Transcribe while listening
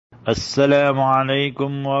Assalamu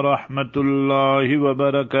alaikum wa rahmatullahi wa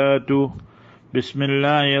barakatuh.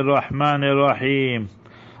 Bismillahir Rahmanir Rahim.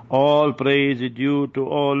 All praise is due to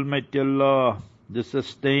Almighty Allah, the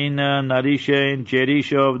sustainer, nourisher and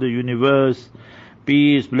cherisher of the universe.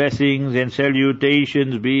 Peace, blessings and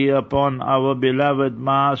salutations be upon our beloved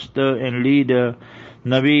master and leader,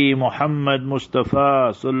 Nabi Muhammad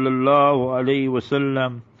Mustafa sallallahu alaihi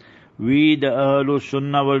wasallam. We the Ahlul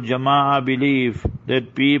Sunnah wal Jama'ah believe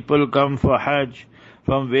that people come for Hajj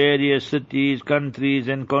from various cities, countries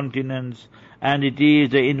and continents, and it is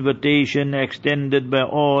the invitation extended by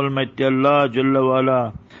Almighty Allah Jalla wa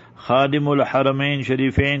Ala. Khadimul Haramain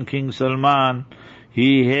Sharifain King Salman,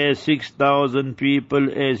 he has 6,000 people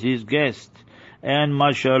as his guests, and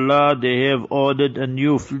mashallah they have ordered a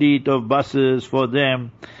new fleet of buses for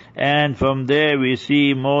them. And from there we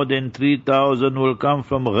see more than 3,000 will come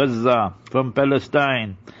from Gaza, from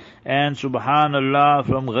Palestine. And subhanallah,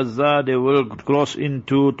 from Gaza they will cross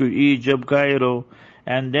to Egypt, Cairo.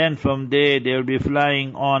 And then from there they'll be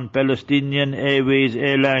flying on Palestinian Airways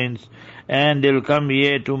Airlines. And they'll come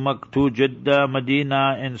here to Jeddah,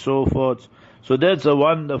 Medina and so forth. So that's a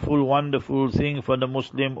wonderful, wonderful thing for the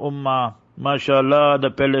Muslim Ummah. MashaAllah, the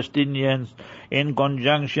Palestinians, in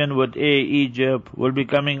conjunction with Air Egypt, will be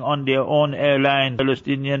coming on their own airline,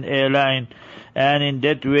 Palestinian airline, and in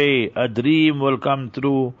that way, a dream will come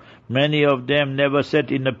true. Many of them never sat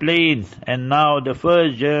in a plane, and now the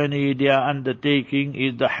first journey they are undertaking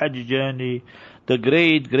is the Hajj journey, the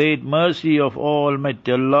great, great mercy of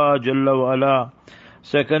Almighty Allah Jalla wa Ala.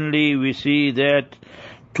 Secondly, we see that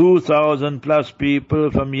 2,000 plus people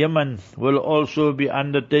from Yemen will also be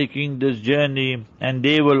undertaking this journey, and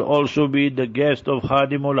they will also be the guest of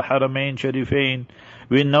Khadimul Haramain Sharifain.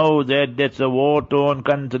 We know that that's a war-torn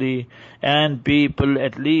country, and people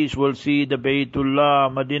at least will see the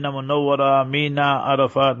Baytullah, Madinah Munawwara, Mina,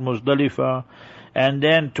 Arafat, Muzdalifah. And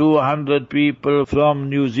then 200 people from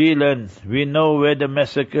New Zealand. We know where the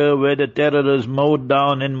massacre, where the terrorists mowed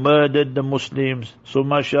down and murdered the Muslims. So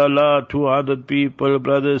mashallah, 200 people,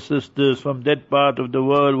 brothers, sisters from that part of the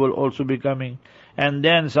world will also be coming. And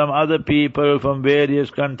then some other people from various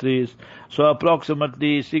countries. So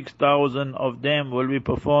approximately 6,000 of them will be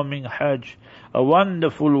performing Hajj. A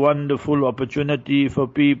wonderful, wonderful opportunity for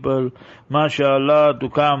people, mashallah, to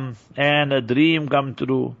come and a dream come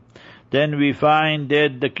true. Then we find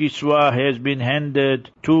that the kiswa has been handed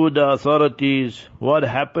to the authorities. What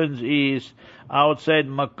happens is, outside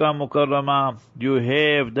Makkah Mukarramah, you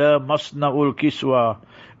have the Masna'ul Kiswa,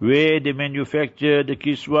 where they manufacture the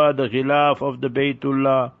kiswa, the ghilaf of the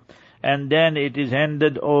Baytullah. And then it is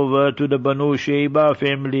handed over to the Banu Shayba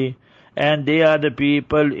family, and they are the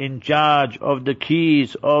people in charge of the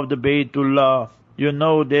keys of the Baytullah. You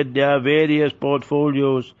know that there are various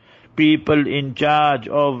portfolios. People in charge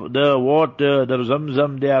of the water, the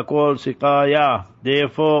Zamzam, they are called Siqaya.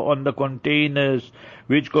 Therefore, on the containers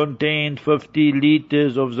which contain 50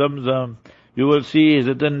 liters of Zamzam, you will see is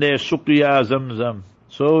written there Suqya Zamzam.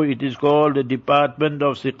 So it is called the Department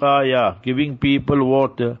of Siqaya, giving people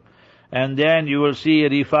water. And then you will see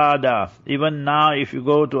Rifada. Even now, if you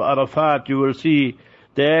go to Arafat, you will see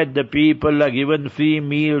that the people are given free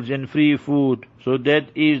meals and free food. So that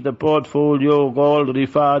is the portfolio called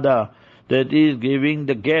Rifada, that is giving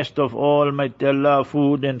the guest of Almighty Allah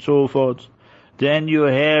food and so forth. Then you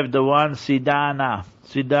have the one Sidana.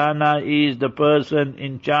 Sidana is the person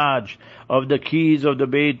in charge of the keys of the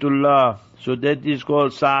Baytullah. So that is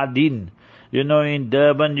called Sardin. You know, in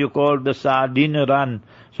Durban you call the Sardin Run.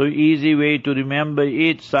 So easy way to remember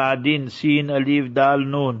it, Sardin, Sin, Alif, Dal,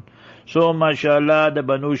 Noon. So mashallah, the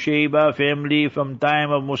Banu Shayba family from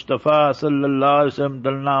time of Mustafa sallallahu alaihi wasallam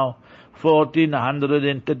till now,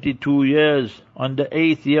 1432 years, on the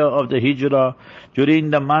 8th year of the Hijrah, during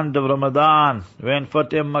the month of Ramadan, when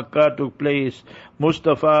Fateh Makkah took place,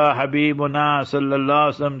 Mustafa Habibuna sallallahu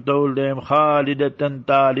alaihi wasallam told them, Khalidatan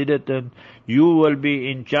Talidatan, you will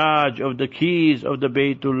be in charge of the keys of the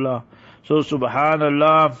Baytullah. So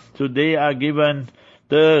subhanallah, so they are given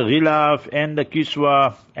the ghilaf and the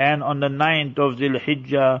kiswa, and on the 9th of Zil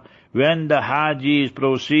Hijjah, when the Hajis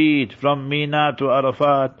proceed from Mina to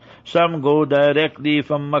Arafat, some go directly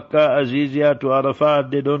from Makkah Azizia to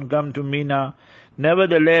Arafat, they don't come to Mina.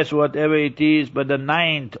 Nevertheless, whatever it is, but the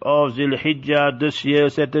 9th of Zil Hijjah this year,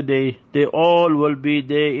 Saturday, they all will be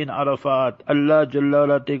there in Arafat. Allah Jalla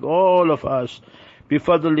wa'ala take all of us,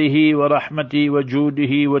 bifadlihi wa rahmati wa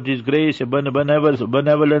judihi, with His grace,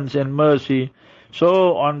 benevolence and mercy.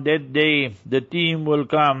 So on that day, the team will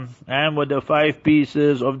come and with the 5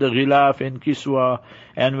 pieces of the ghilaf and kiswa,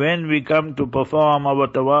 and when we come to perform our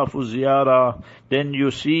tawafu ziyarah, then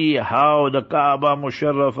you see how the Kaaba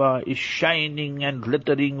Musharrafa is shining and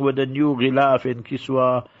glittering with the new ghilaf and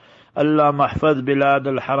kiswa. Allah mahfaz bilad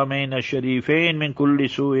al-Haramain al-Sharifain min kulli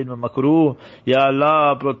su'in wa makruh. Ya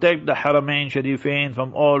Allah, protect the Haramain Sharifain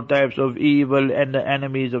from all types of evil and the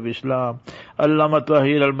enemies of Islam. Allah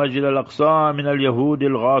matahir al-Masjid al-Aqsa min al-Yahud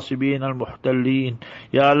al-Ghasibin al-Muhtallin.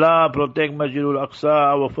 Ya Allah, protect Masjid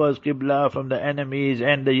al-Aqsa, our first Qibla, from the enemies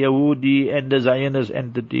and the Yahudi and the Zionist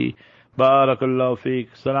entity. Barakallahu feek.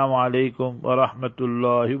 Assalamu alaikum wa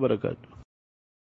rahmatullahi wa barakatuh.